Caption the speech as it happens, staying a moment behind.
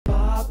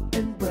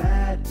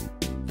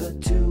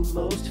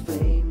most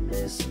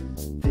famous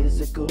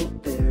physical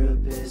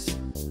therapist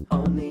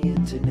on the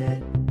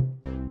internet.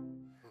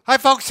 Hi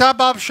folks, I'm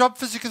Bob Schrupp,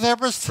 physical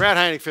therapist. Brad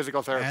Heineck,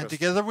 physical therapist. And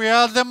together we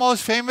are the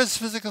most famous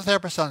physical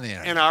therapists on the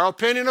internet. In our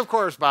opinion, of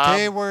course, Bob.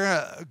 Today we're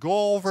going to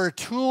go over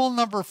tool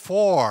number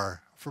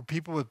 4 for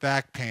people with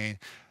back pain.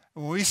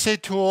 When we say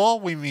tool,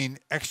 we mean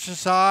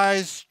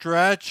exercise,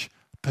 stretch,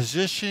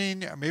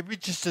 positioning, or maybe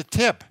just a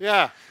tip.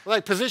 Yeah,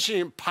 like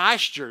positioning,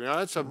 posture,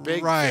 that's a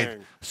big thing.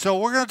 So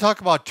we're going to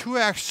talk about 2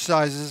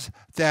 exercises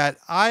that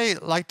I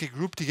like to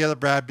group together,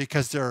 Brad,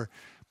 because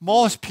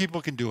most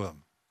people can do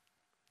them.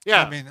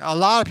 Yeah. I mean, a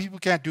lot of people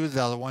can't do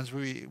the other ones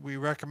we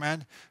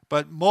recommend,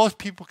 but most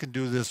people can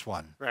do this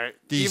one. Right.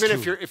 These Even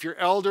two. if you're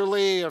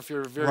elderly, if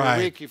you're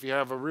very weak, if you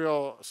have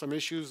some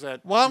issues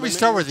that. Why don't we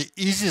start with the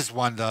easiest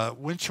one, the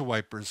windshield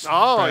wipers?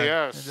 Oh, Brad.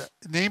 yes.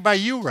 Named by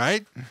you,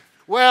 right?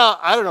 Well,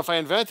 I don't know if I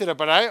invented it,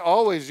 but I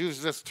always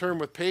use this term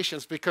with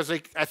patients because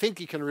I think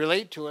you can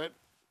relate to it.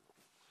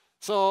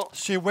 So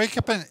you wake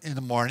up in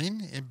the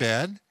morning in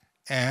bed,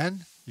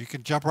 and you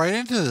can jump right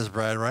into this,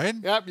 Brad, right?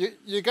 Yep,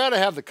 you got to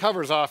have the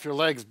covers off your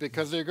legs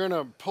because they're going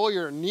to pull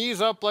your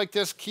knees up like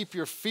this, keep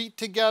your feet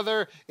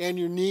together and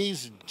your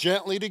knees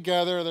gently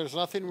together. There's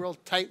nothing real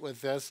tight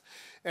with this.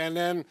 And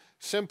then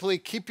simply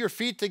keep your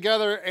feet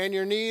together and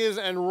your knees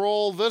and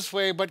roll this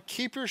way, but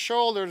keep your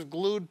shoulders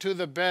glued to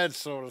the bed,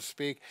 so to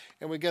speak.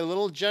 And we get a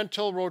little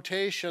gentle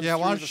rotation. Yeah,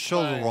 why don't you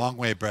show the wrong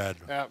way, Brad?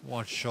 Yep. Why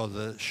don't you show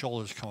the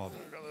shoulders come up?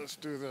 Let's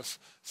do this.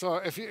 So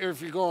if you're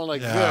going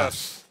like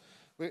this,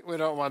 we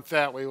don't want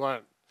that. We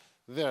want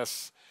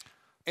this.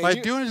 And by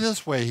doing it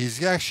this way,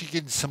 he's actually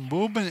getting some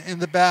movement in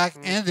the back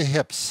and the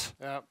hips.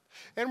 Yeah.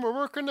 And we're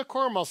working the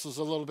core muscles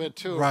a little bit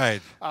too.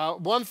 Right.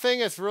 One thing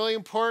that's really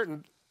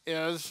important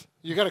is,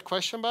 you got a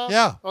question about?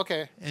 Yeah.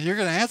 Okay. And you're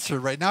going to answer it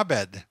right now,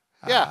 Bed.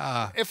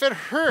 Yeah. If it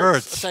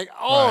hurts, it's like,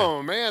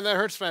 oh, man, that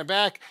hurts my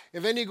back.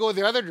 And then you go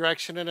the other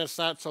direction and it's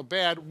not so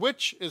bad,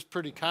 which is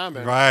pretty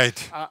common.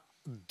 Right.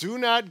 Do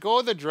not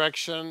go the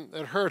direction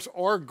that hurts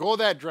or go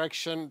that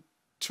direction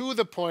to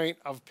the point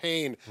of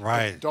pain.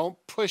 Right. But don't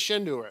push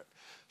into it.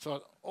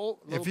 So,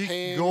 if you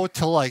pain. go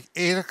to like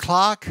 8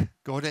 o'clock,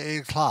 go to 8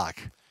 o'clock.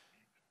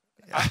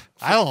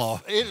 I don't know.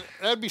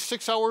 That'd be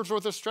 6 hours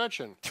worth of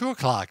stretching. 2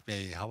 o'clock,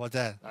 maybe. How about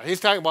that? He's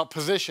talking about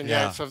position.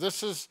 Yeah. So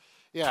this is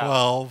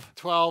 12.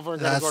 12. We're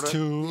going to go to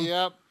 2.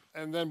 Yep.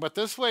 And then, but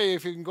this way,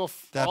 if you can go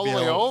all the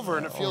way over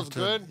and it feels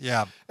good.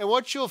 Yeah. And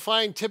what you'll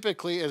find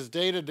typically is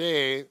day to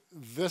day,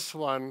 this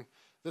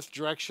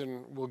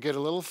direction will get a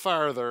little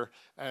farther,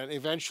 and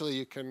eventually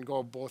you can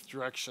go both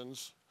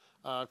directions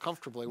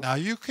comfortably. Now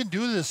you can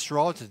do this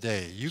throughout the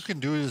day. You can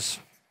do this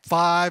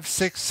 5,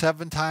 6,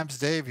 7 times a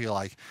day if you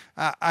like.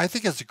 I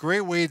think it's a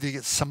great way to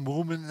get some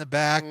movement in the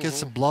back, get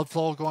some blood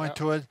flow going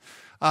to it.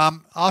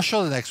 I'll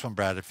show the next one,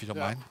 Brad, if you don't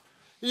mind.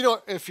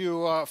 If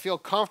you feel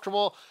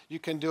comfortable, you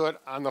can do it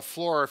on the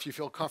floor if you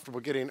feel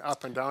comfortable getting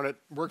up and down. It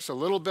works a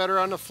little better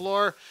on the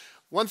floor.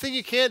 One thing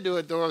you can't do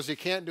it, though, is you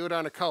can't do it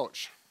on a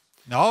couch.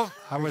 No,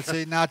 I would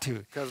say not to.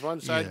 Because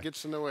one side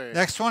gets in the way.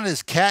 Next one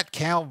is cat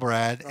camel,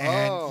 Brad.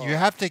 And you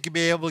have to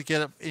be able to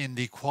get up in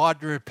the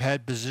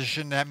quadruped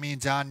position. That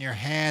means on your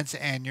hands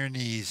and your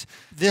knees.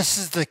 This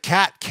is the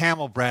cat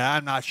camel, Brad.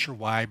 I'm not sure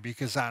why,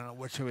 because I don't know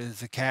which way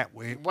is the cat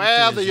way.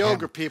 Well, the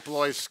yoga people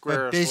always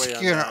square us.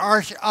 Basically, you're going to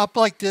arch up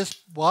like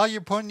this while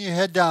you're putting your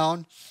head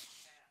down.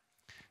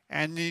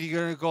 And then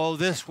you're going to go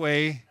this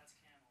way.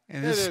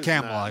 And this is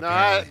camel.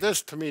 No,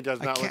 this to me does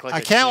not look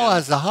like a camel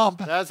has a hump.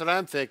 That's what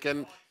I'm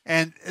thinking.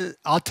 And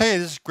I'll tell you,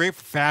 this is great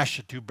for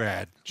fascia too,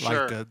 Brad.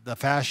 Sure. Like the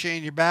fascia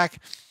in your back.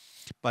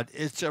 But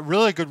it's a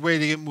really good way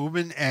to get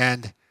movement,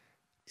 and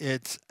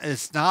it's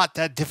not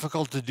that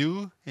difficult to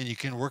do, and you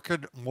can work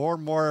it more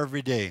and more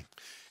every day.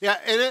 Yeah,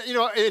 and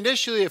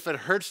initially, if it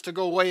hurts to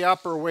go way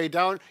up or way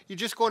down, you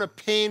just go in a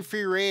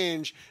pain-free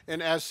range,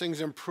 and as things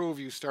improve,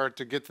 you start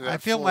to get to that. I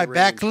feel my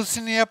back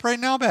loosening up right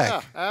now,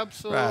 back. Yeah,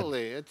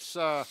 absolutely. Brad. It's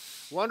a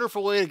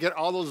wonderful way to get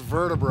all those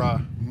vertebrae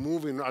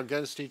moving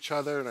against each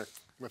other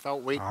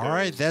without weight. All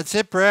right, that's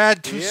it,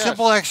 Brad. 2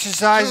 simple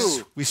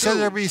exercises. We said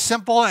they'd be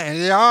simple, and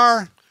they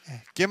are.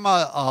 Give them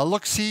a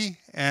look-see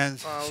and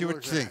see what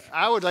you think.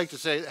 I would like to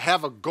say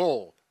have a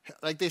goal.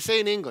 Like they say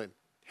in England,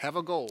 have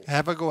a goal.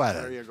 Have a go at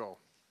it. There you go.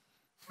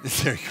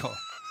 There you go.